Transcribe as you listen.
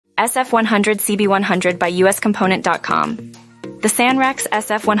SF100CB100 by uscomponent.com. The SanRex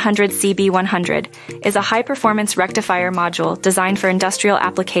SF100CB100 is a high-performance rectifier module designed for industrial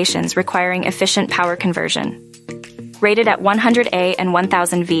applications requiring efficient power conversion. Rated at 100A and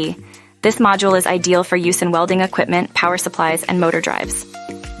 1000V, this module is ideal for use in welding equipment, power supplies, and motor drives.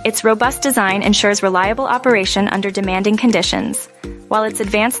 Its robust design ensures reliable operation under demanding conditions, while its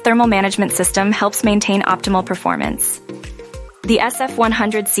advanced thermal management system helps maintain optimal performance. The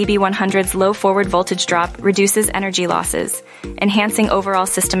SF100CB100's low forward voltage drop reduces energy losses, enhancing overall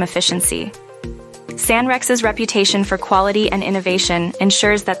system efficiency. SanRex's reputation for quality and innovation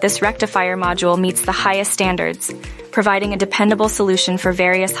ensures that this rectifier module meets the highest standards, providing a dependable solution for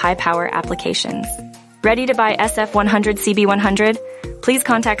various high-power applications. Ready to buy SF100CB100? Please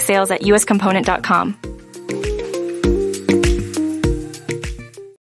contact sales at uscomponent.com.